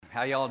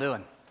How y'all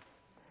doing?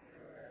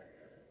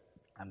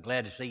 I'm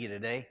glad to see you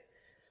today.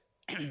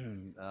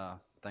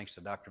 Thanks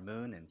to Dr.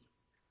 Moon and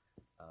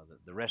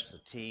the rest of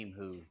the team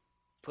who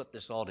put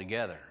this all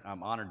together.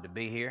 I'm honored to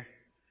be here.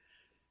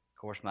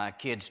 Of course, my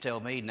kids tell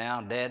me now,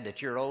 Dad,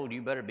 that you're old,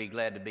 you better be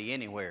glad to be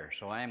anywhere.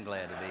 So I am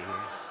glad to be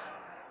here.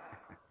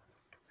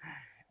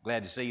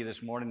 Glad to see you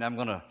this morning. I'm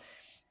going to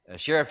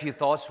share a few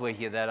thoughts with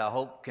you that I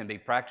hope can be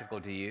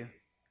practical to you.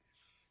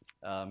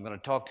 I'm going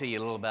to talk to you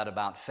a little bit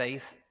about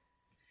faith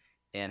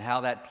and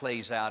how that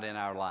plays out in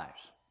our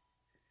lives.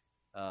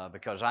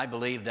 Because I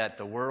believe that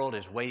the world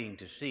is waiting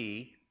to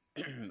see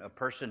a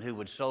person who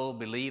would so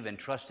believe and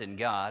trust in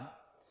God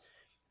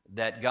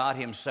that God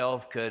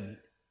Himself could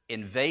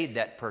invade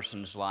that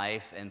person's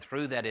life, and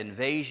through that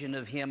invasion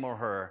of him or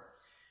her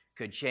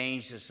could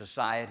change the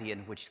society in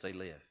which they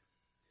live.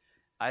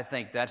 I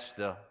think that's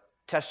the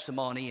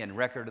testimony and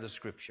record of the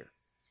Scripture.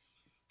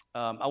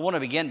 I want to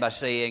begin by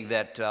saying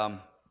that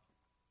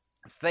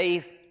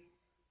faith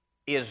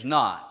is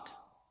not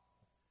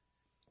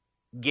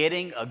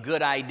getting a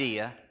good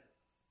idea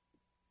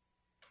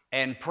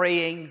and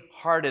praying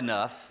hard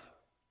enough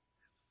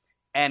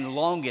and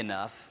long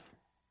enough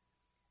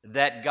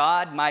that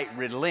God might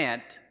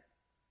relent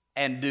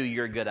and do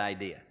your good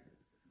idea.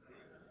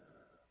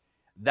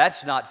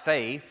 That's not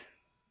faith,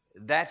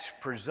 that's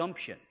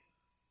presumption.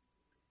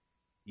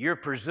 You're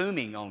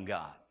presuming on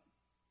God.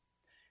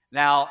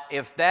 Now,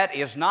 if that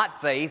is not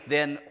faith,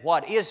 then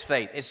what is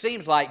faith? It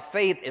seems like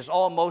faith is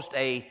almost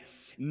a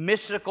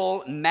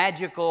mystical,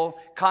 magical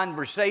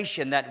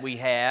conversation that we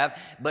have,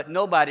 but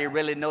nobody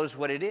really knows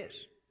what it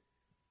is.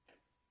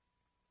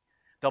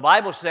 The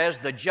Bible says,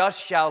 the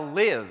just shall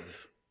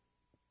live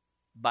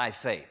by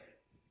faith.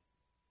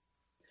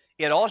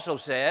 It also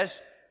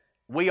says,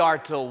 we are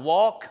to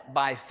walk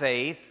by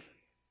faith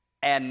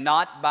and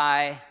not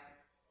by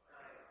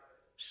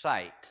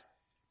sight.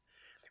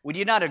 Would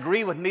you not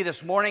agree with me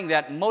this morning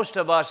that most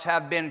of us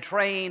have been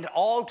trained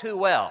all too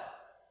well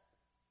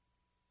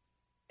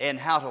in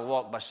how to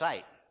walk by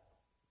sight?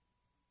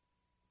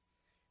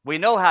 We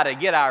know how to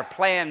get our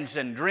plans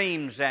and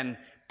dreams and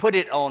put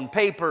it on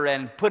paper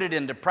and put it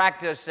into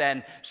practice,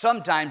 and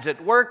sometimes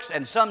it works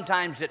and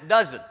sometimes it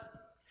doesn't.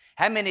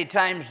 How many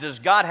times does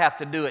God have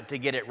to do it to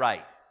get it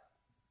right?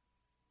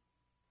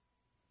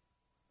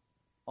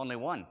 Only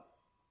one.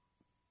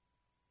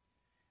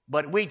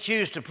 But we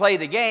choose to play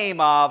the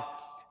game of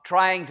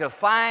trying to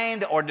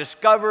find or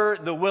discover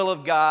the will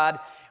of God,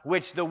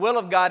 which the will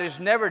of God is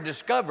never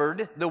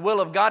discovered. The will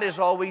of God is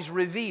always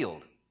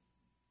revealed.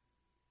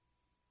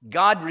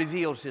 God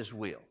reveals His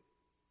will.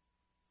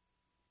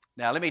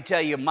 Now, let me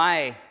tell you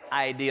my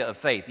idea of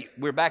faith.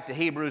 We're back to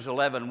Hebrews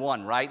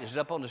 11:1, right? Is it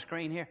up on the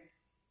screen here?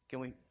 Can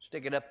we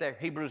stick it up there?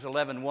 Hebrews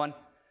 11:1.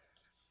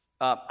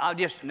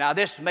 Now,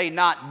 this may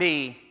not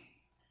be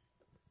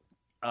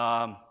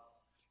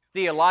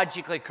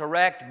theologically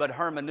correct, but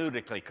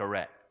hermeneutically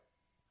correct.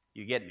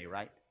 You get me,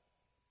 right?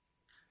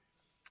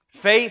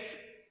 Faith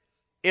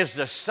is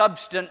the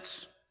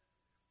substance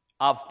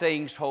of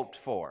things hoped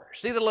for.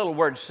 See the little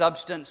word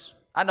substance?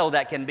 I know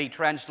that can be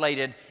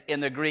translated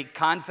in the Greek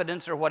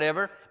confidence or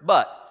whatever,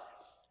 but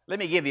let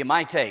me give you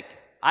my take.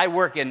 I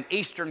work in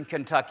eastern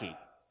Kentucky.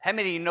 How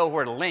many of you know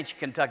where Lynch,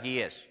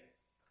 Kentucky is?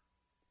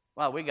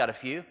 Well, we got a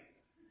few.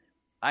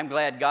 I'm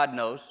glad God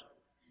knows.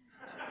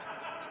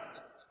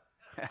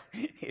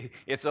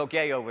 It's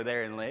okay over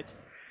there in Lynch.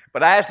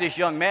 But I asked this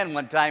young man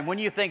one time, when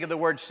you think of the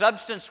word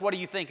substance, what do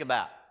you think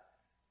about?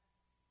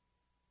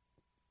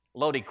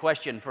 Loaded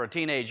question for a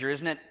teenager,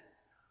 isn't it?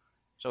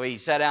 So he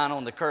sat down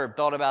on the curb,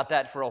 thought about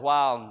that for a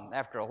while, and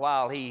after a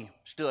while he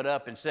stood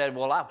up and said,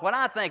 well, when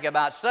I think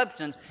about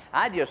substance,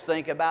 I just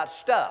think about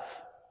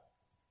stuff.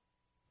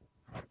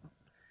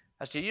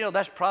 I said,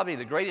 that's probably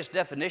the greatest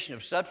definition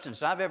of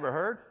substance I've ever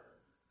heard.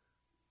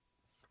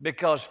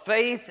 Because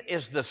faith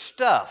is the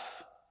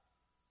stuff.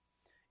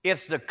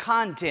 It's the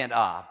content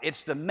of.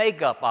 It's the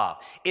makeup of.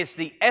 It's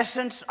the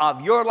essence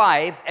of your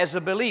life as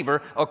a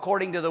believer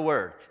according to the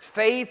Word.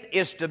 Faith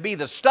is to be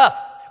the stuff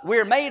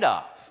we're made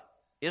of,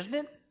 isn't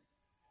it?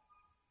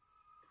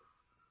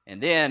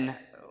 And then,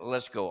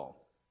 let's go on.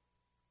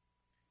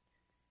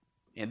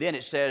 And then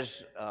it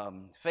says,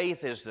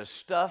 faith is the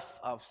stuff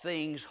of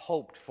things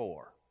hoped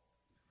for.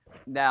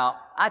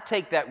 Now, I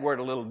take that word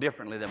a little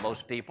differently than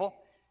most people,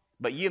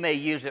 but you may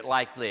use it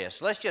like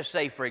this. Let's just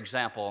say, for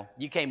example,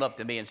 you came up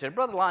to me and said,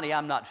 Brother Lonnie,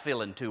 I'm not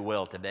feeling too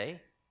well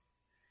today.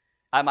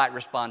 I might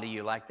respond to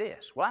you like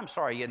this. Well, I'm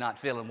sorry you're not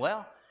feeling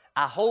well.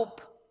 I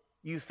hope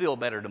you feel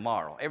better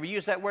tomorrow. Ever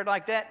use that word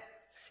like that?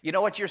 You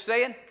know what you're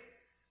saying?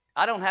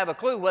 I don't have a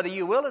clue whether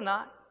you will or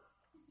not.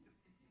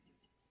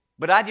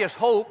 But I just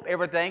hope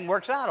everything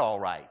works out all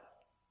right.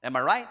 Am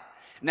I right?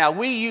 Now,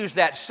 we use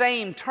that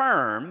same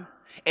term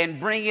and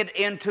bring it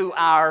into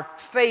our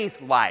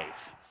faith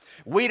life.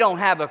 We don't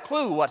have a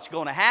clue what's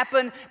going to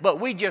happen, but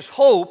we just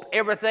hope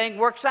everything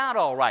works out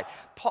all right.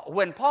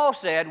 When Paul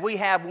said we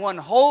have one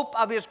hope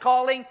of his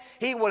calling,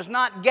 he was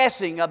not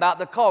guessing about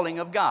the calling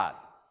of God,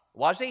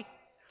 was he?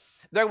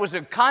 There was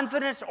a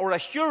confidence or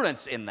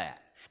assurance in that.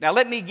 Now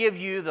let me give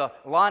you the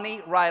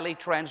Lonnie Riley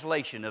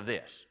translation of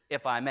this,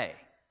 if I may.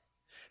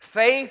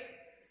 Faith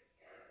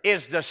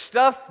is the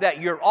stuff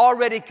that you're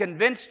already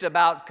convinced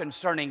about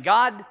concerning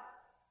God,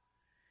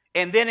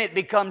 and then it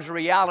becomes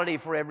reality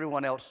for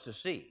everyone else to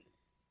see.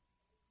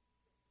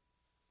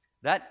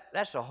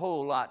 That's a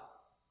whole lot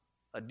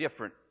a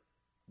different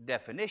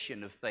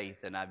definition of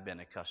faith than I've been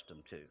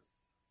accustomed to.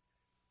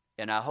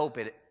 And I hope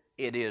it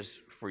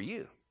is for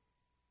you.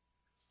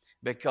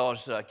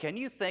 Because can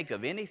you think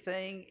of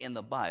anything in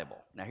the Bible?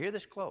 Now hear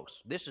this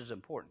close. This is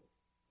important.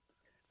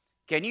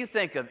 Can you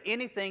think of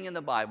anything in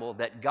the Bible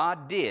that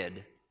God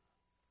did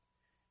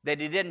that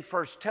He didn't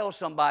first tell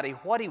somebody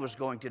what He was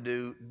going to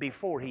do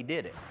before He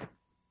did it?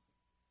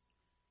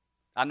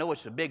 I know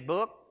it's a big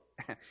book.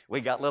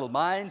 We got little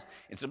minds,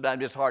 and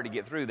sometimes it's hard to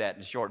get through that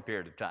in a short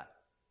period of time.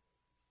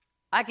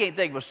 I can't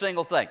think of a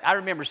single thing. I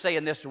remember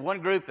saying this to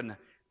one group, and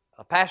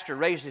a pastor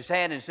raised his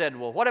hand and said,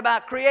 well, what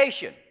about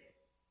creation?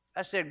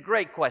 I said,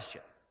 great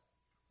question.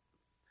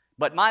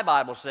 But my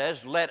Bible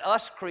says, let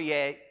us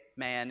create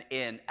man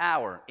in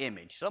our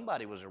image.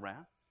 Somebody was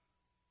around.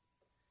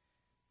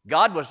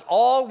 God was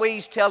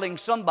always telling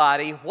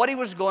somebody what He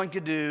was going to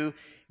do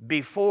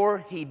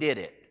before He did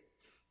it.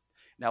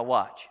 Now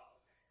watch.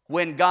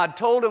 When God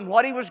told him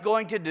what He was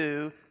going to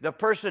do, the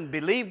person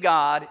believed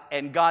God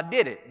and God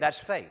did it. That's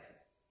faith.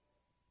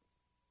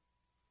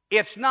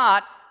 It's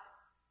not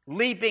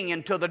leaping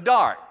into the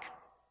dark.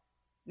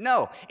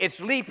 No, it's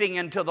leaping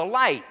into the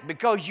light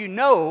because you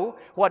know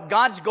what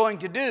God's going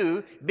to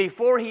do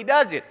before He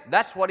does it.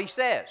 That's what He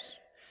says.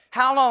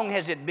 How long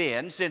has it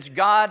been since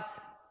God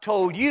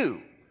told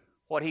you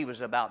what He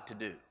was about to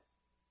do?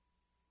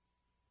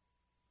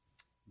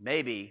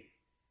 Maybe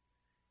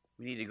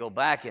we need to go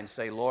back and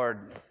say, Lord,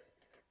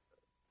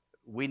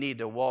 we need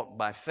to walk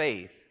by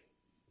faith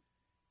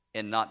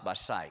and not by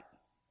sight.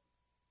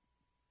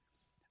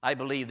 I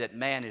believe that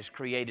man is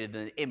created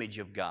in the image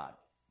of God.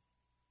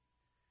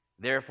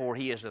 Therefore,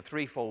 he is a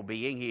threefold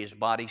being. He is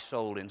body,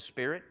 soul, and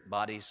spirit.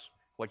 Body's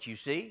what you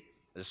see.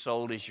 The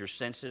soul is your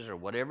senses or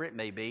whatever it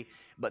may be.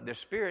 But the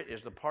spirit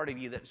is the part of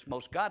you that's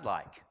most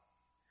godlike.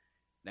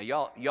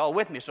 Now, y'all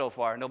with me so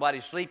far?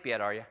 Nobody's asleep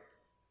yet, are you?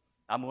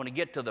 I'm going to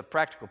get to the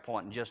practical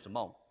point in just a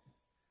moment.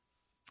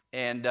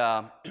 And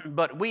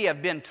but we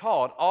have been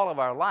taught all of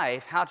our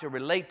life how to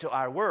relate to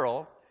our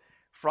world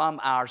from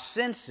our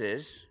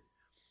senses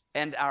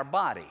and our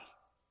body.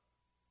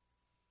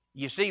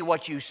 You see,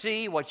 what you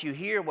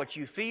hear, what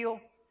you feel,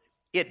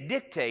 it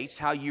dictates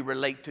how you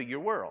relate to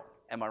your world.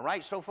 Am I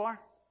right so far?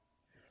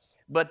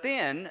 But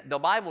then the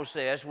Bible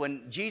says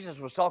when Jesus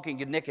was talking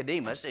to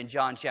Nicodemus in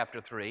John chapter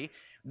 3,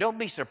 don't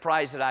be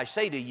surprised that I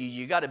say to you,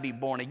 you got to be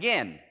born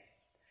again.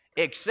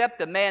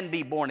 Except a man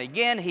be born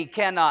again, he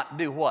cannot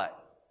do what?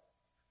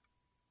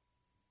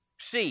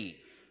 See.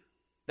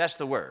 That's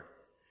the word.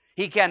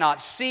 He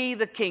cannot see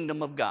the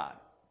kingdom of God.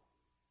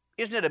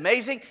 Isn't it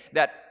amazing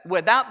that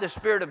without the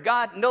Spirit of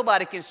God,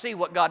 nobody can see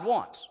what God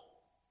wants?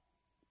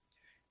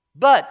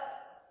 But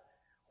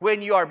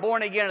when you are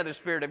born again of the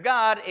Spirit of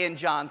God, in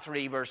John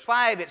 3 verse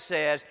 5, it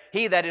says,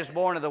 he that is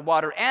born of the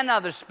water and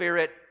of the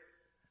Spirit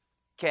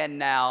can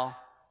now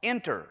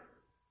enter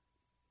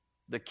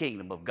the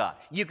kingdom of God.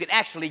 You can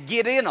actually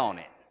get in on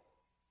it.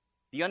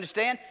 You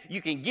understand?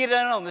 You can get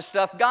in on the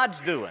stuff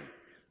God's doing.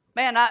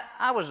 Man,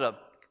 I was a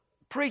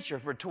preacher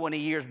for 20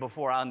 years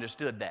before I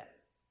understood that.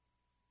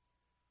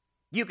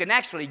 You can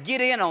actually get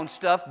in on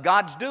stuff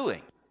God's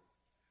doing.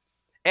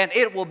 And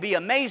it will be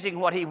amazing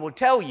what He will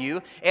tell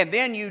you, and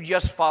then you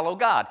just follow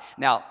God.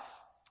 Now,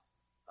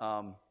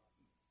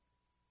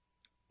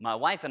 my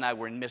wife and I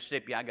were in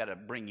Mississippi. I got to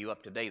bring you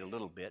up to date a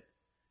little bit.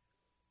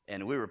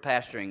 And we were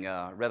pastoring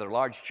a rather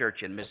large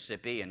church in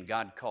Mississippi, and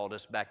God called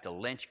us back to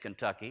Lynch,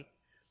 Kentucky.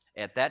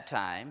 At that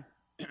time,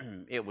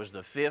 it was the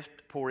 5th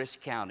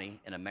poorest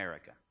county in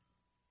America.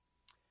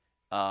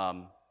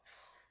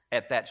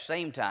 At that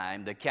same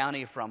time, the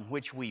county from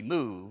which we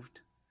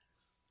moved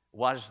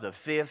was the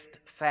 5th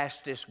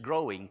fastest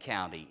growing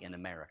county in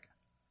America.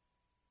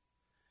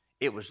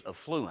 It was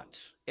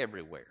affluence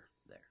everywhere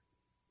there.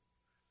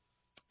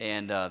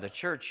 And the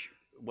church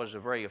was a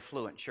very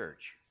affluent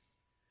church.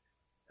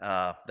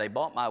 They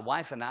bought my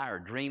wife and I our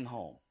dream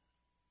home.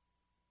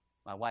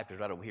 My wife is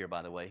right over here,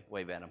 by the way.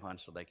 Wave at them, hon,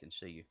 so they can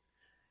see you.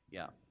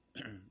 Yeah.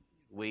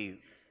 We're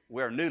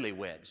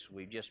newlyweds.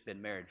 We've just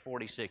been married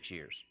 46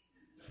 years.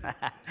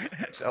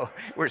 So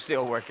we're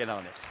still working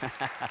on it.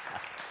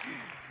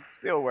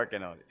 Still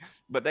working on it.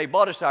 But they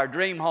bought us our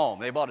dream home.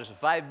 They bought us a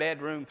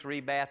 5-bedroom,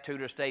 3-bath,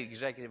 Tudor estate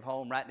executive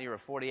home right near a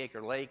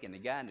 40-acre lake. And the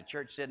guy in the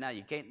church said, now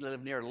you can't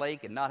live near a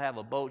lake and not have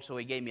a boat, so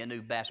he gave me a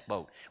new bass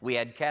boat. We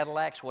had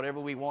Cadillacs, whatever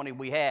we wanted,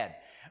 we had.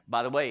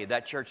 By the way,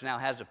 that church now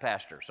has a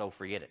pastor, so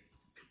forget it.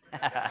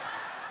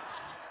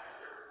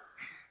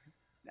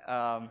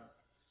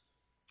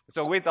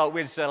 So we thought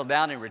we'd settle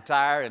down and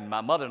retire, and my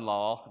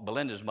mother-in-law,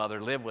 Belinda's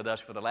mother, lived with us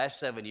for the last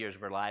 7 years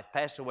of her life,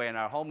 passed away in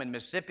our home in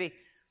Mississippi,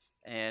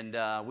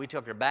 and we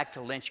took her back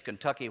to Lynch,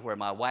 Kentucky, where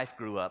my wife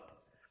grew up.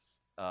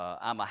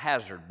 I'm a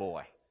Hazard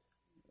boy.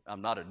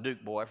 I'm not a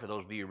Duke boy, for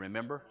those of you who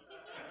remember.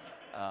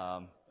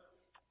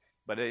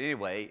 But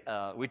anyway,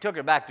 we took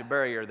her back to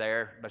bury her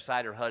there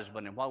beside her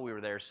husband, and while we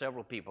were there,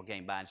 several people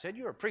came by and said,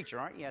 "You're a preacher,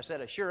 aren't you?" I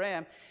said, "I sure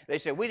am." They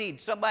said, "We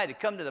need somebody to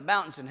come to the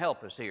mountains and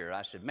help us here."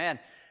 I said, "Man,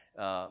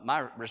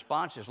 my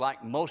response is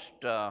like most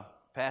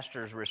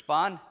pastors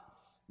respond,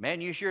 man,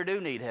 you sure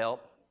do need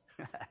help."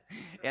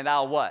 And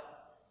I'll what?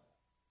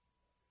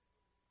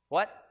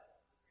 What?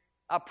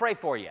 I'll pray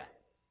for you.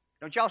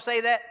 Don't y'all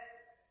say that?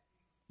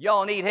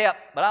 Y'all need help,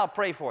 but I'll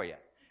pray for you.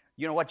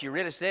 You know what you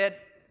really said?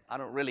 I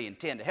don't really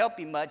intend to help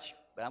you much,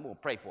 but I'm going to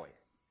pray for you.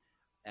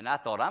 And I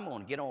thought, I'm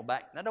going to get on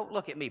back. Now, don't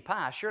look at me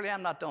pie. Surely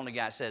I'm not the only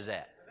guy that says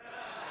that.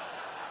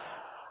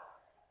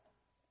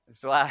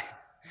 So I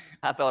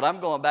thought, I'm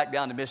going back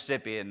down to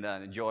Mississippi and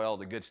enjoy all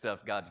the good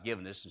stuff God's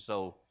given us. And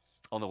so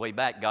on the way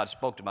back, God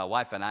spoke to my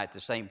wife and I at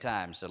the same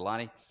time and said,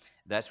 "Lonnie,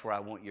 that's where I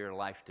want your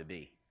life to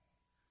be."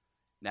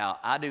 Now,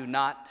 I do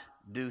not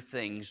do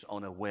things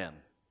on a whim.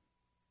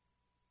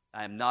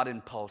 I am not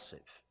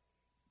impulsive.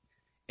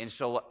 And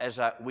so as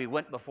we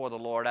went before the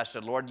Lord, I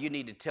said, "Lord, you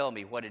need to tell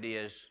me what it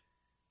is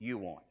you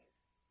want."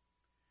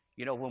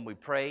 You know, when we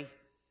pray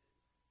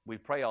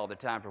all the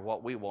time for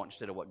what we want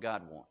instead of what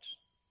God wants.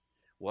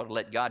 Well,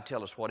 let God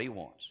tell us what He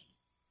wants.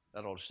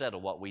 That'll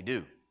settle what we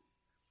do.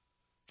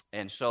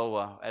 And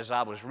so as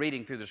I was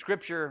reading through the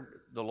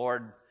Scripture, the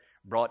Lord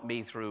brought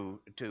me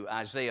through to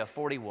Isaiah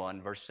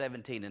 41, verse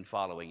 17 and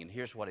following. And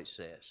here's what it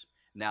says.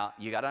 Now,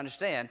 you got to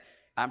understand,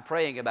 I'm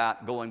praying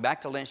about going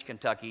back to Lynch,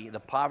 Kentucky, the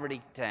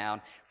poverty town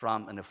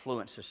from an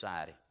affluent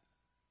society.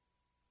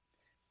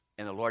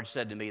 And the Lord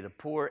said to me, "The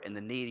poor and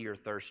the needy are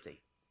thirsty,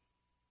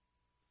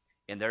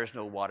 and there's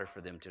no water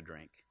for them to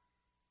drink.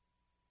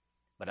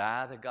 But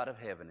I, the God of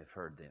heaven, have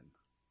heard them,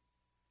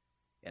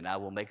 and I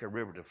will make a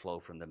river to flow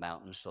from the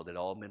mountains so that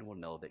all men will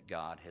know that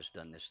God has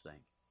done this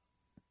thing."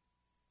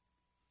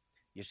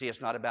 You see,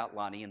 it's not about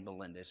Lonnie and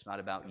Belinda. It's not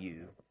about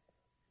you.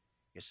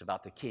 It's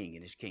about the King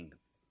and His kingdom.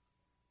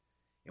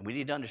 And we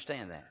need to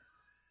understand that.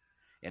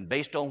 And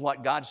based on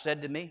what God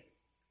said to me,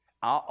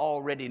 I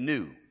already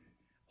knew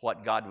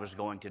what God was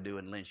going to do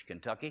in Lynch,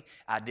 Kentucky.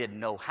 I didn't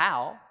know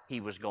how He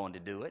was going to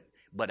do it,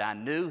 but I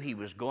knew He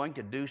was going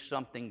to do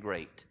something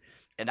great.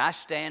 And I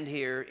stand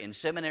here in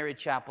Seminary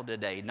Chapel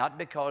today, not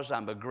because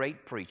I'm a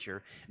great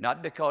preacher,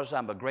 not because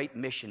I'm a great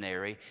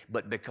missionary,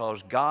 but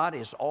because God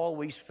is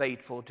always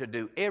faithful to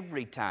do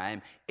every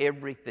time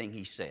everything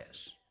He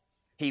says.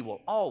 He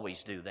will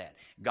always do that.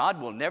 God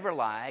will never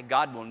lie.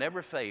 God will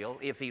never fail.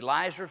 If He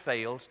lies or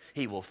fails,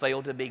 He will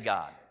fail to be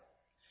God.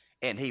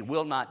 And He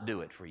will not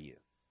do it for you.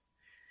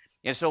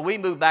 And so we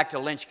moved back to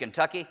Lynch,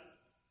 Kentucky.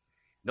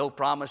 No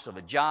promise of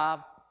a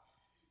job,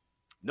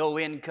 no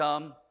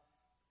income,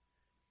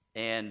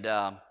 and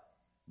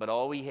but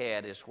all we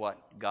had is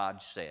what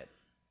God said.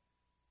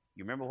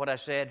 You remember what I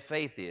said?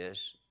 Faith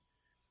is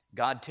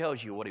God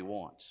tells you what He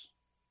wants.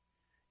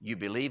 You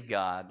believe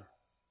God,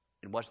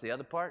 and what's the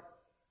other part?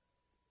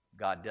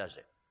 God does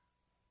it.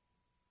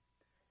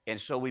 And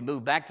so we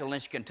moved back to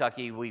Lynch,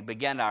 Kentucky. We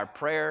began our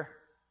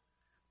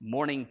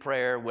morning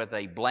prayer with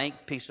a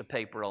blank piece of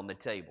paper on the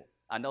table.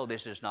 I know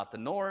this is not the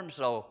norm,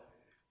 so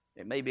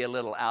it may be a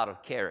little out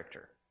of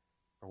character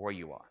for where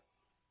you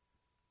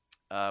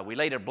are. We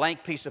laid a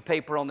blank piece of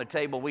paper on the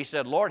table. We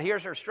said, "Lord,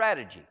 here's our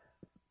strategy.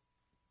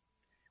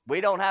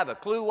 We don't have a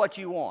clue what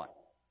you want,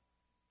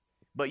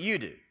 but you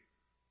do.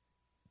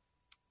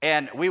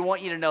 And we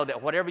want you to know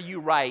that whatever you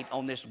write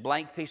on this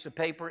blank piece of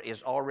paper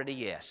is already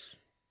yes.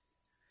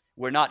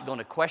 We're not going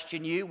to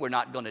question you. We're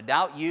not going to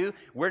doubt you.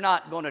 We're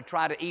not going to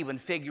try to even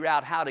figure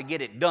out how to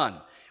get it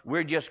done.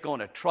 We're just going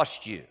to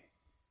trust you."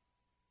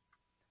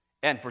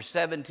 And for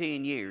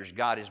 17 years,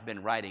 God has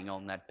been writing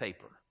on that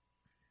paper.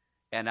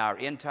 And our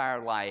entire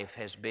life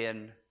has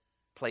been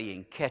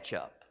playing catch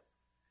up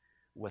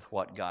with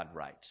what God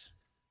writes.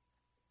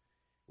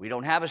 We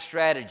don't have a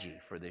strategy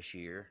for this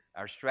year.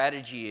 Our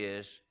strategy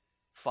is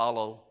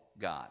follow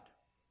God.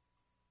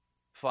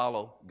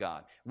 Follow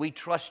God. We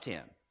trust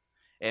Him,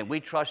 and we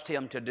trust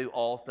Him to do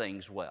all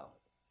things well.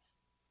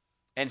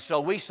 And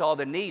so we saw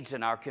the needs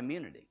in our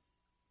community.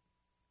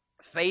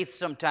 Faith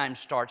sometimes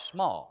starts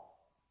small.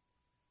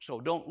 So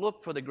don't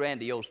look for the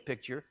grandiose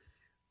picture.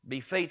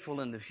 Be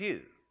faithful in the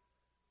few.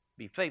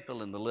 Be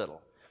faithful in the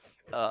little.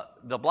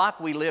 The block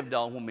we lived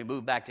on when we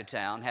moved back to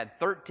town had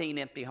 13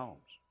 empty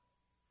homes.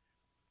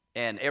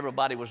 And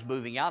everybody was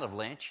moving out of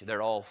Lynch.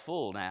 They're all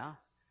full now.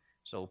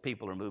 So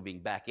people are moving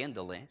back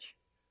into Lynch.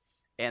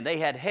 And they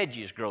had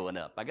hedges growing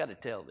up. I got to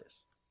tell this.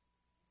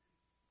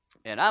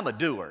 And I'm a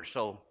doer,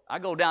 so I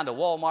go down to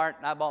Walmart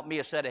and I bought me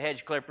a set of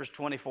hedge clippers,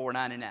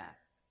 $24.99.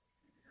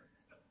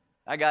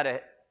 I got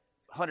a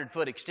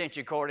 100-foot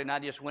extension cord and I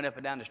just went up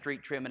and down the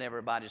street trimming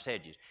everybody's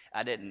hedges.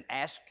 I didn't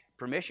ask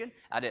permission.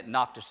 I didn't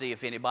knock to see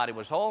if anybody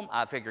was home.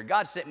 I figured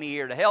God sent me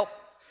here to help.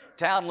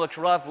 Town looks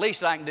rough.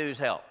 Least I can do is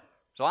help.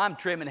 So I'm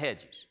trimming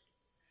hedges.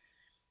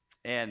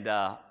 And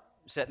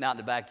sitting out in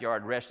the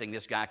backyard resting,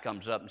 this guy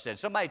comes up and said,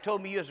 "Somebody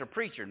told me you was a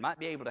preacher and might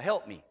be able to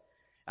help me."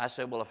 I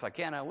said, "Well, if I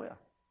can, I will."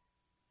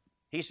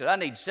 He said, "I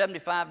need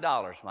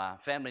 $75. My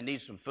family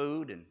needs some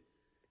food, and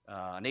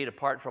I need a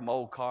part from my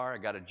old car. I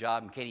got a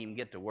job and can't even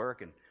get to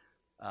work, and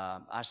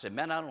I said,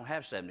 man, I don't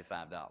have $75.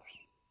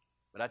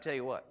 But I tell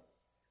you what,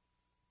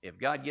 if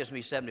God gives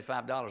me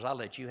 $75, I'll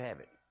let you have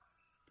it.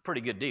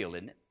 Pretty good deal,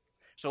 isn't it?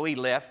 So he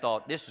left,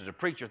 thought, this is a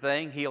preacher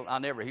thing. I'll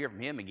never hear from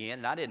him again.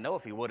 And I didn't know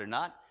if he would or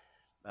not.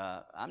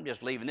 I'm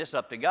just leaving this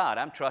up to God.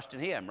 I'm trusting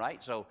him,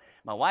 right? So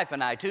my wife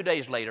and I, 2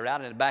 days later,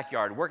 out in the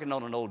backyard, working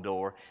on an old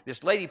door,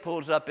 this lady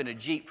pulls up in a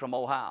Jeep from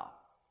Ohio.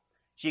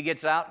 She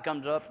gets out,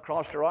 comes up,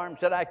 crossed her arm,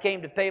 said, I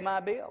came to pay my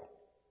bill.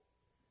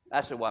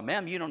 I said, well,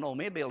 ma'am, you don't know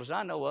me, Bill, as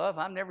I know of.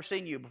 I've never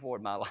seen you before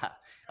in my life.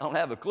 I don't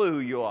have a clue who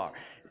you are.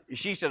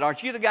 She said,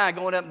 aren't you the guy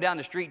going up and down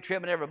the street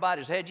trimming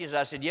everybody's hedges?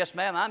 I said, yes,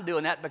 ma'am, I'm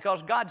doing that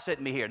because God sent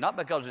me here, not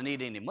because I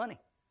need any money.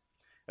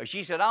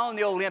 She said, I own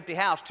the old empty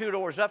house 2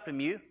 doors up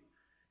from you.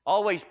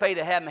 Always pay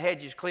to have my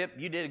hedges clipped.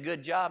 You did a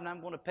good job, and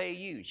I'm going to pay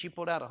you. She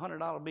pulled out a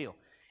 $100 bill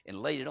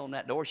and laid it on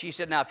that door. She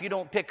said, now, if you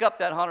don't pick up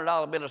that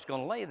 $100 bill, it's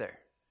going to lay there.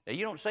 Now,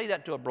 you don't say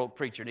that to a broke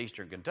preacher in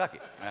eastern Kentucky.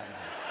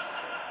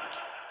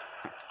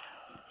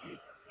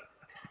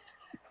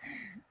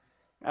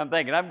 I'm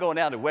thinking, I'm going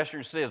down to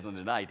Western Sizzling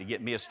tonight to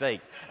get me a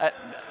steak.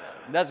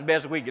 That's the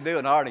best we could do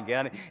in Hardin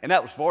County, and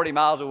that was 40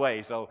 miles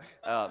away. So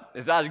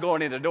as I was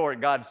going in the door,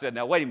 God said,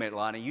 now, wait a minute,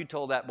 Lonnie, you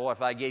told that boy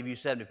if I gave you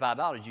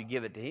 $75, you'd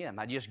give it to him.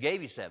 I just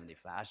gave you $75.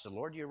 I said,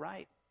 Lord, you're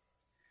right.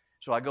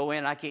 So I go in,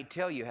 and I can't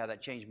tell you how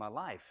that changed my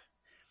life.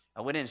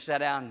 I went in and sat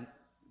down,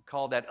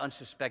 called that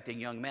unsuspecting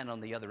young man on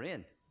the other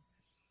end.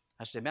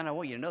 I said, man, I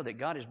want you to know that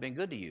God has been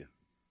good to you.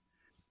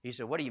 He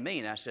said, what do you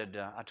mean? I said,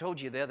 I told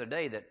you the other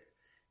day that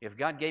if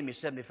God gave me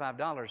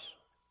 $75,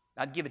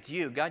 I'd give it to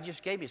you. God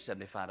just gave me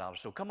 $75.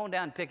 So come on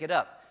down and pick it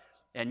up.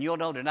 And you'll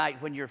know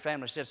tonight when your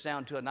family sits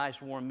down to a nice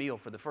warm meal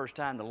for the first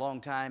time in a long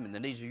time and the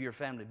needs of your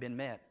family have been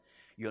met,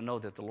 you'll know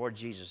that the Lord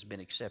Jesus has been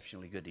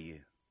exceptionally good to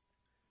you.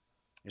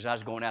 As I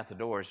was going out the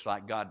door, it's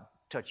like God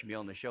touched me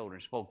on the shoulder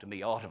and spoke to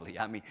me audibly.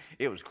 I mean,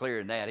 it was clear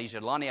in that. He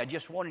said, Lonnie, I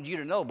just wanted you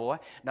to know, boy,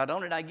 not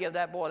only did I give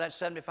that boy that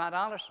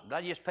 $75, but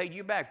I just paid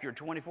you back your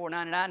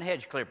 $24.99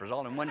 hedge clippers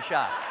all in one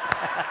shot.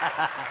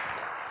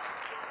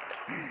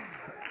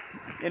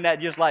 Isn't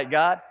that just like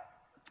God?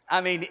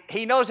 I mean,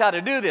 he knows how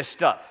to do this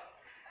stuff.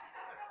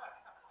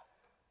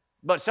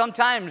 But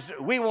sometimes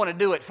we want to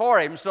do it for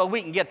him so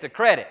we can get the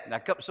credit. Now,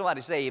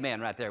 somebody say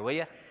amen right there, will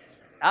you?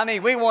 I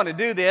mean, we want to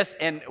do this,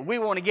 and we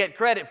want to get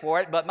credit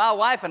for it, but my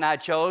wife and I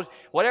chose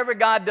whatever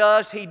God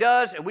does, he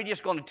does, and we're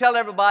just going to tell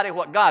everybody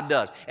what God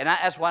does. And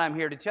that's what I'm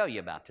here to tell you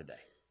about today.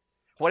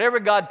 Whatever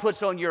God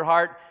puts on your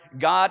heart,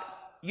 God,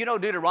 you know,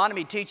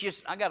 Deuteronomy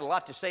teaches, I got a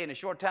lot to say in a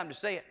short time to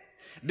say it.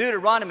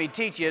 Deuteronomy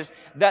teaches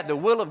that the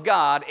will of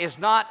God is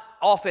not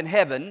off in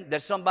heaven,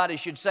 that somebody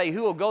should say,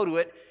 who will go to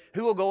it,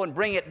 who will go and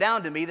bring it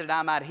down to me that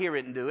I might hear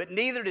it and do it.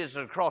 Neither is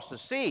it across the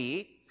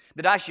sea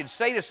that I should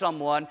say to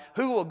someone,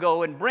 who will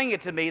go and bring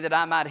it to me that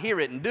I might hear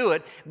it and do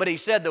it. But he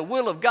said the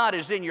will of God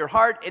is in your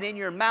heart and in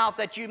your mouth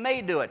that you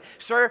may do it.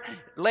 Sir,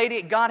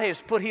 lady, God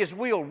has put his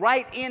will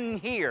right in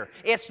here.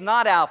 It's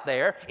not out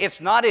there.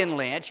 It's not in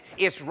Lynch.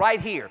 It's right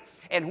here.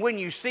 And when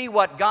you see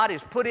what God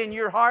has put in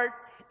your heart,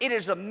 it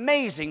is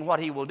amazing what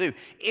he will do.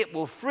 It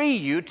will free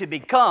you to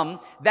become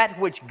that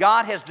which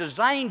God has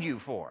designed you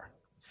for.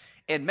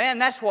 And man,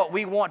 that's what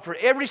we want for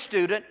every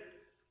student,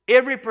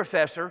 every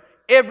professor,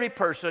 every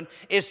person,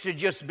 is to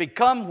just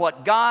become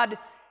what God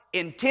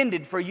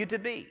intended for you to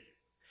be.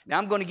 Now,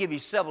 I'm going to give you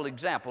several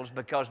examples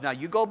because now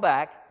you go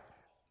back.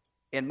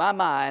 In my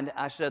mind,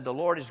 I said the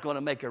Lord is going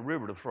to make a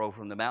river to flow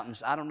from the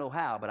mountains. I don't know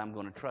how, but I'm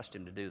going to trust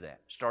him to do that.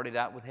 Started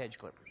out with hedge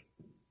clippers.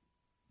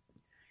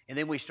 And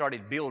then we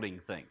started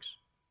building things.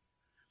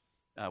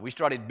 We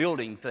started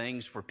building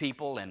things for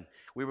people, and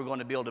we were going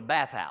to build a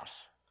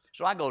bathhouse.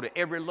 So I go to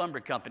every lumber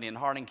company in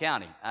Hardin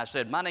County. I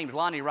said, my name's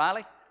Lonnie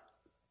Riley,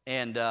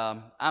 and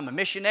I'm a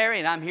missionary,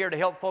 and I'm here to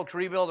help folks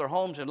rebuild their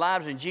homes and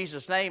lives in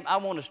Jesus' name. I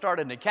want to start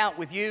an account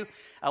with you.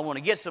 I want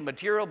to get some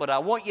material, but I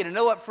want you to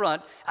know up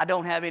front, I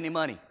don't have any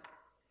money.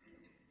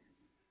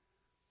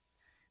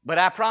 But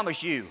I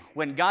promise you,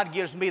 when God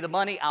gives me the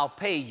money, I'll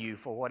pay you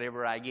for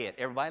whatever I get.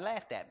 Everybody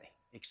laughed at me,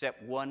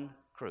 except one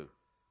crew.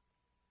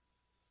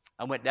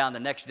 I went down the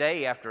next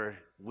day after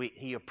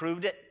he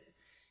approved it,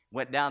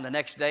 went down the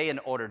next day and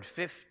ordered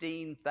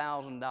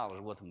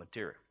 $15,000 worth of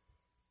material.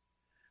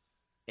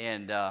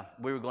 And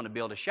we were going to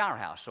build a shower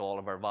house so all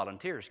of our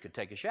volunteers could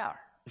take a shower.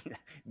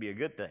 Be a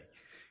good thing.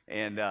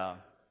 And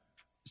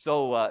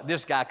so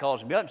this guy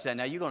calls me up and said,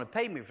 now you're going to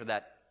pay me for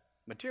that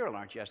material,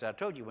 aren't you? I said, I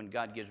told you when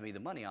God gives me the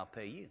money, I'll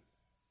pay you.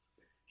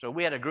 So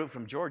we had a group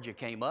from Georgia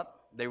came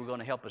up. They were going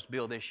to help us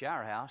build this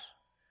shower house.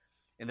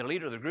 And the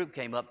leader of the group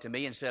came up to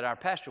me and said, our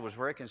pastor was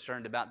very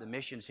concerned about the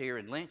missions here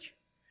in Lynch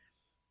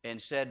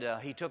and said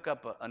he took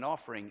up an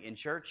offering in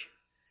church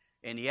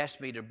and he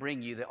asked me to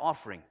bring you the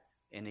offering.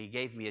 And he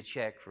gave me a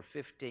check for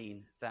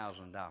 $15,000.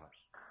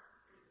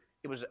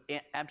 It was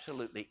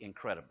absolutely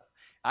incredible.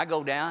 I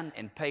go down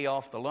and pay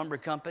off the lumber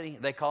company.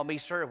 They call me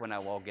sir when I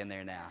walk in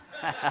there now.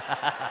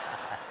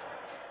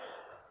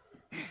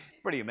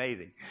 Pretty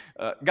amazing.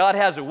 God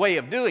has a way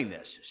of doing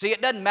this. See,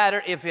 it doesn't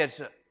matter if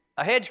it's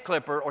a hedge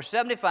clipper or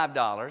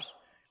 $75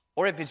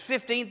 or if it's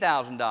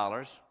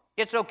 $15,000.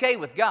 It's okay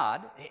with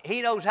God.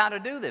 He knows how to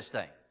do this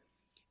thing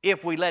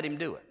if we let him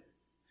do it.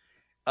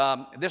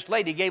 This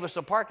lady gave us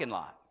a parking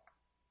lot,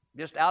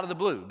 just out of the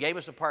blue, gave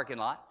us a parking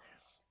lot.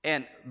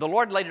 And the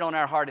Lord laid it on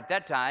our heart at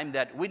that time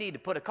that we need to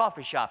put a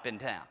coffee shop in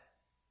town.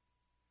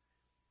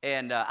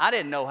 And I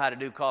didn't know how to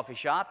do coffee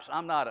shops.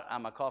 I'm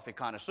a coffee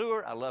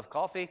connoisseur. I love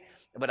coffee,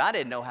 but I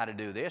didn't know how to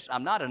do this.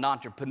 I'm not an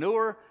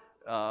entrepreneur.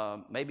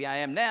 Maybe I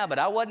am now, but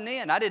I wasn't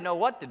in. I didn't know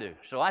what to do.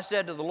 So I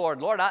said to the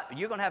Lord, Lord,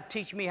 you're going to have to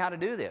teach me how to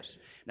do this.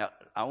 Now,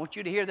 I want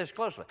you to hear this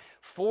closely.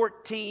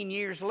 14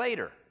 years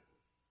later,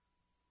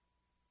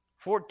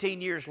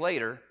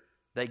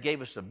 they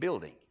gave us a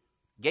building,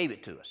 gave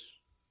it to us.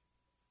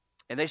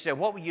 And they said,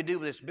 what will you do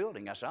with this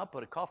building? I said, I'll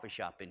put a coffee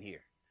shop in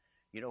here.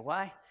 You know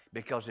why?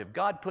 Because if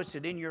God puts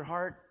it in your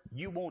heart,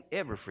 you won't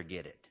ever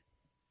forget it.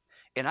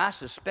 And I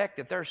suspect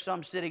that there's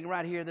some sitting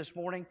right here this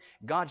morning,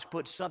 God's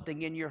put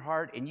something in your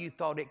heart and you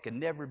thought it could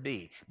never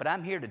be. But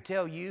I'm here to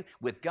tell you,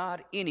 with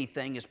God,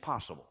 anything is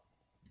possible.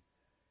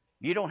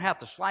 You don't have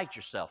to slight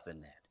yourself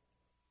in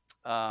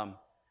that.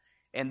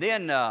 And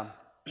then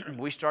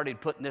we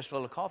started putting this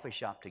little coffee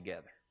shop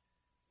together.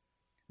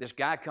 This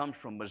guy comes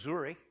from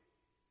Missouri,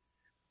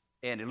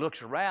 and he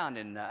looks around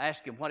and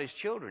asks him what his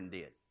children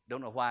did.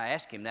 Don't know why I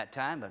asked him that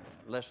time, but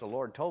unless the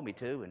Lord told me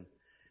to. And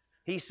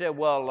he said,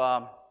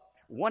 well,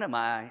 one of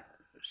my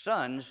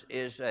sons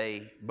is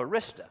a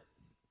barista.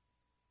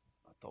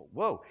 I thought,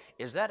 whoa,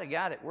 is that a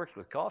guy that works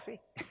with coffee?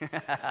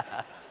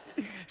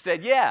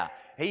 Said, yeah,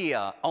 he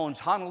owns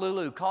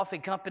Honolulu Coffee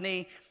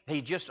Company.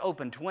 He just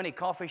opened 20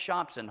 coffee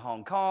shops in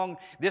Hong Kong.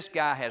 This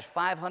guy has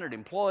 500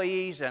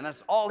 employees, and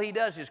that's all he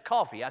does is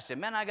coffee. I said,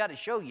 man, I got to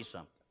show you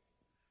something.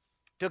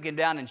 Took him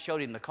down and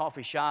showed him the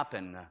coffee shop,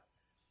 and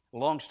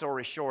long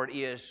story short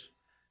is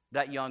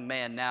that young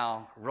man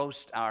now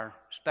roasts our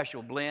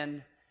special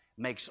blend,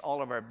 makes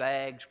all of our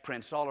bags,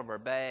 prints all of our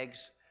bags,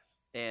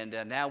 and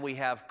now we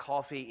have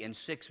coffee in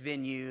 6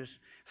 venues.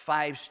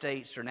 5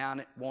 states are now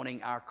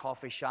wanting our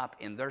coffee shop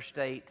in their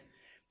state,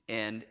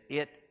 and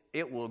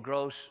it will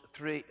gross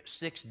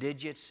 6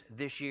 digits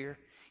this year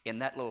in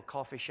that little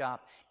coffee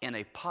shop in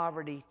a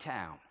poverty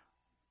town.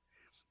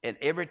 And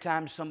every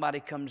time somebody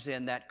comes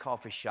in that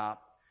coffee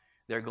shop,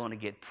 they're going to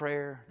get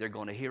prayer. They're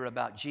going to hear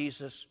about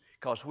Jesus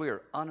because we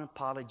are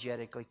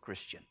unapologetically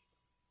Christian.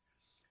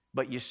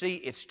 But you see,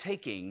 it's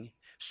taking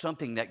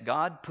something that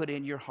God put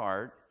in your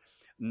heart,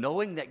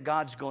 knowing that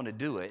God's going to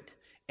do it,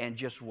 and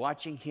just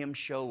watching Him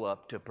show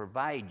up to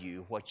provide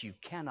you what you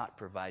cannot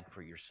provide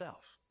for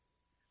yourself.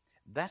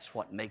 That's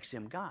what makes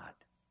Him God.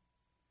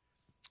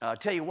 I'll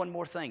tell you one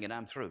more thing and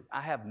I'm through.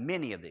 I have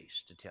many of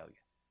these to tell you.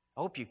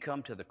 I hope you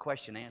come to the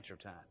question and answer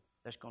time.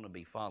 That's going to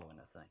be following,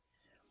 I think.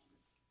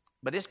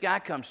 But this guy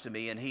comes to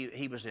me, and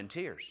he was in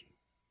tears.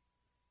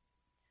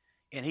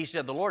 And he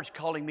said, the Lord's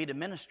calling me to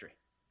ministry.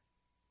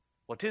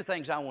 Well, 2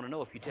 things I want to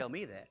know if you tell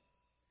me that.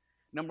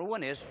 Number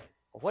 1 is,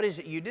 what is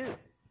it you do?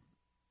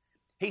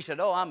 He said,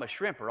 oh, I'm a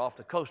shrimper off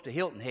the coast of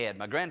Hilton Head.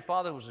 My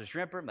grandfather was a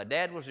shrimper. My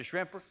dad was a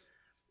shrimper.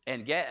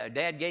 And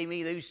Dad gave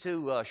me these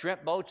 2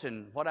 shrimp boats,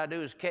 and what I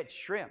do is catch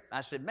shrimp.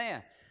 I said,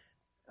 man,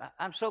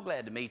 I'm so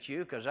glad to meet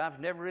you because I've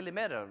never really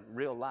met a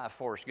real live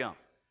Forrest Gump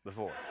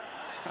before.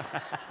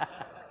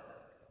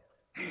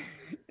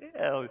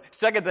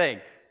 Second thing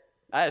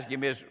I ask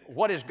him is,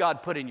 what has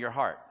God put in your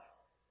heart?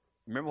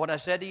 Remember what I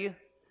said to you?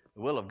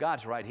 The will of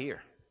God's right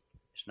here.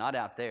 It's not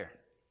out there.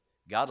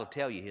 God will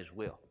tell you His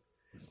will.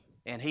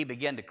 And he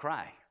began to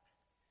cry.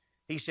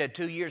 He said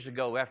 2 years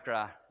ago, after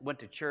I went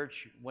to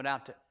church, went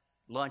out to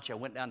lunch, I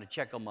went down to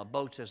check on my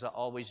boats as I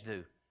always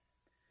do.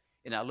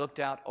 And I looked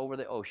out over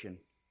the ocean,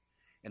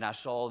 and I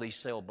saw all these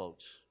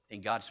sailboats.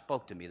 And God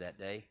spoke to me that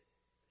day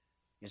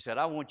and said,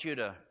 I want you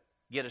to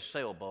get a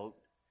sailboat.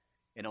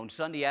 And on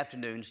Sunday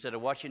afternoon, instead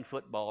of watching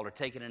football or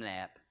taking a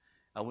nap,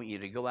 I want you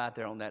to go out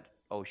there on that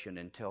ocean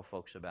and tell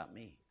folks about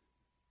me.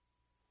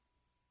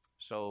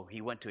 So he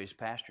went to his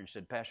pastor and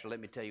said, Pastor, let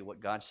me tell you what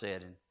God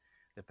said. And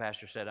the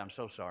pastor said, I'm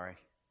so sorry,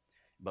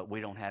 but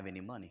we don't have any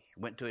money.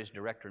 Went to his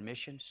director of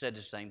missions, said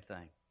the same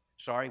thing.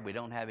 Sorry, we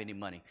don't have any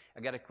money.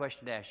 I got a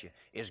question to ask you.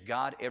 Is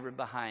God ever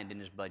behind in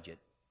His budget?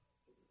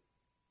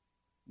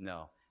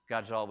 No.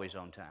 God's always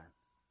on time.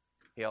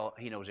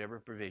 He knows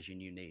every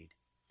provision you need.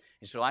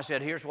 And so I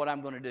said, here's what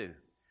I'm going to do.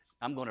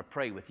 I'm going to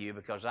pray with you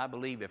because I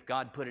believe if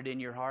God put it in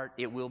your heart,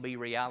 it will be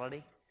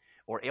reality,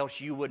 or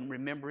else you wouldn't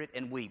remember it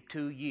and weep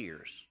 2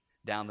 years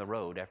down the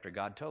road after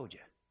God told you.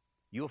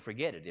 You'll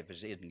forget it if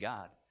it isn't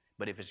God.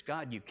 But if it's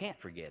God, you can't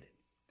forget it.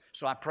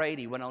 So I prayed.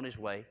 He went on his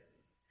way.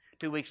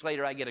 2 weeks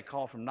later, I get a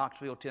call from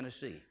Knoxville,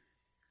 Tennessee.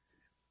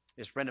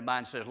 This friend of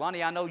mine says,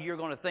 Lonnie, I know you're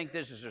going to think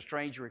this is a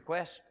strange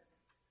request.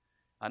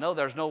 I know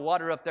there's no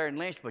water up there in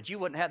Lynch, but you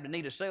wouldn't have to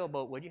need a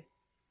sailboat, would you?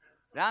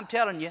 Now, I'm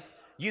telling you,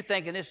 you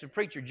thinking this is a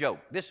preacher joke.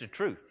 This is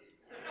truth.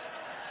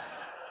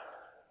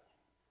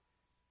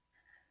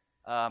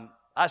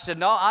 I said,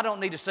 no, I don't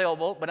need a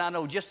sailboat, but I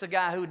know just the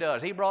guy who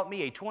does. He brought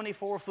me a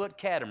 24-foot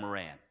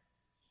catamaran.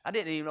 I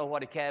didn't even know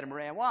what a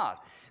catamaran was.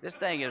 This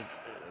thing is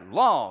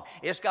long.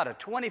 It's got a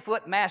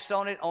 20-foot mast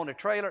on it on a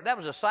trailer. That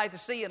was a sight to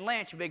see in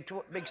Lynch,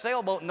 big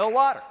sailboat, no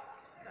water.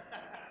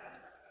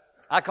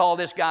 I called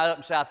this guy up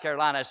in South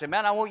Carolina. I said,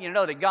 man, I want you to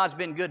know that God's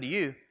been good to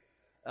you.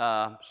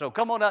 So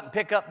come on up and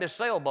pick up this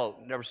sailboat.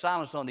 And there was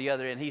silence on the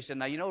other end. He said,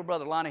 now, you know,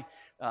 Brother Lonnie,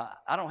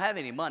 I don't have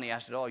any money. I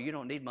said, oh, you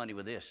don't need money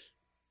with this.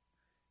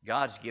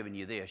 God's given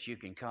you this. You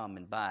can come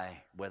and buy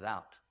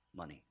without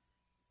money.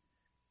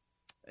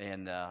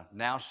 And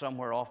now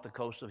somewhere off the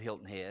coast of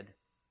Hilton Head,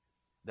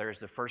 there's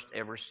the first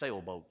ever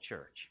sailboat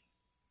church.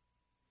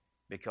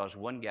 Because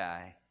one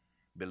guy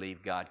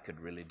believed God could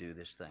really do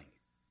this thing.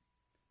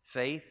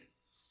 Faith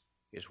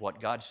is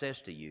what God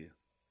says to you.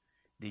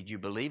 Did you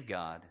believe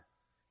God?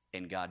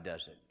 And God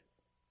does it.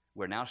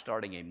 We're now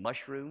starting a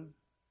mushroom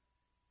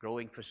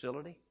growing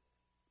facility.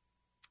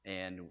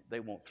 And they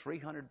want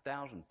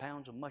 300,000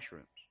 pounds of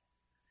mushrooms.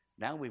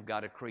 Now we've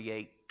got to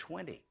create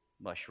 20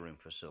 mushroom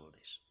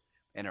facilities.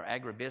 And our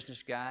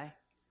agribusiness guy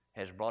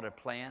has brought a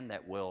plan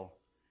that will,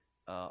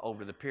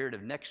 over the period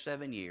of next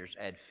 7 years,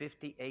 add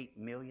 $58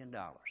 million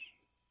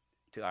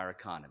to our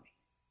economy.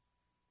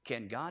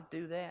 Can God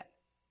do that?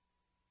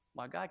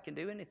 Well, God can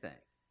do anything.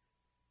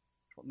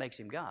 That's what makes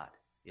him God,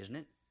 isn't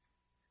it?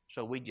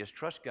 So we just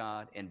trust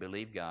God and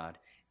believe God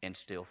and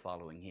still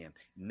following him.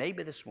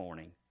 Maybe this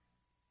morning,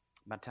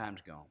 my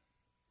time's gone.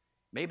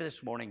 Maybe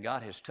this morning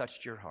God has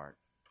touched your heart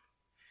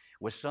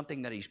with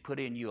something that he's put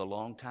in you a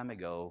long time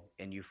ago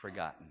and you've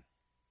forgotten.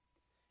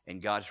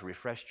 And God's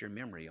refreshed your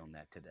memory on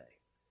that today.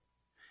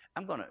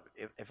 I'm going to,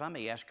 if I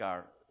may ask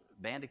our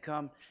band to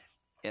come,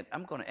 and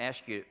I'm going to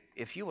ask you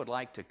if you would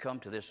like to come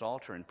to this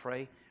altar and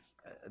pray.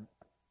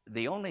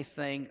 The only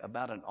thing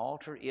about an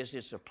altar is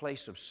it's a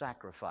place of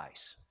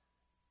sacrifice.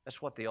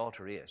 That's what the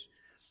altar is.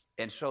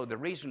 And so the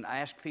reason I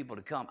ask people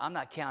to come, I'm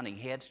not counting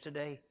heads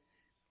today,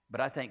 but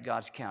I think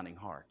God's counting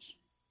hearts.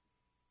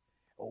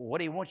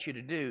 What he wants you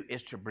to do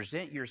is to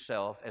present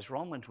yourself, as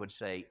Romans would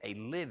say, a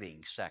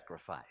living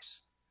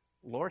sacrifice.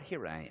 Lord,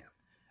 here I am.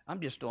 I'm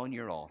just on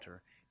your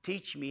altar.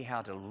 Teach me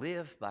how to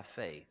live by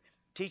faith.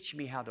 Teach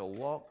me how to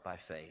walk by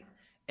faith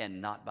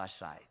and not by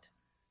sight.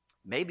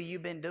 Maybe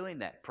you've been doing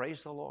that.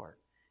 Praise the Lord.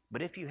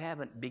 But if you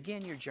haven't,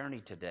 begin your journey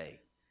today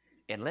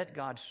and let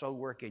God so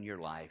work in your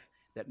life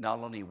that not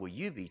only will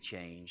you be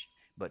changed,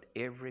 but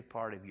every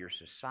part of your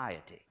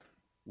society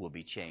will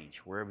be changed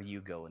wherever you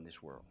go in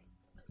this world.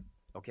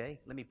 Okay?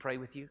 Let me pray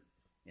with you,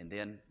 and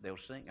then they'll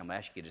sing. I'm going to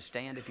ask you to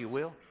stand, if you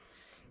will.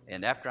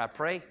 And after I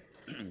pray,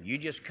 you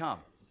just come.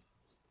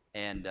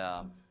 And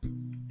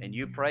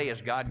you pray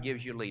as God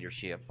gives you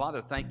leadership.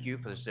 Father, thank you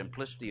for the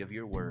simplicity of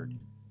your word.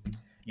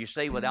 You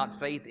say without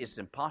faith it's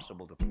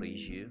impossible to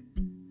please you.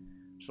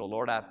 So,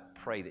 Lord, I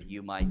pray that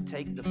you might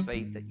take the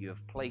faith that you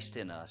have placed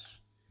in us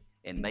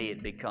and may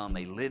it become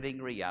a living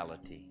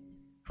reality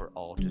for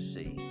all to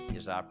see,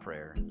 is our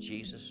prayer. In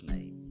Jesus'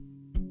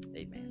 name,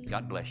 amen.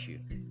 God bless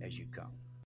you as you come.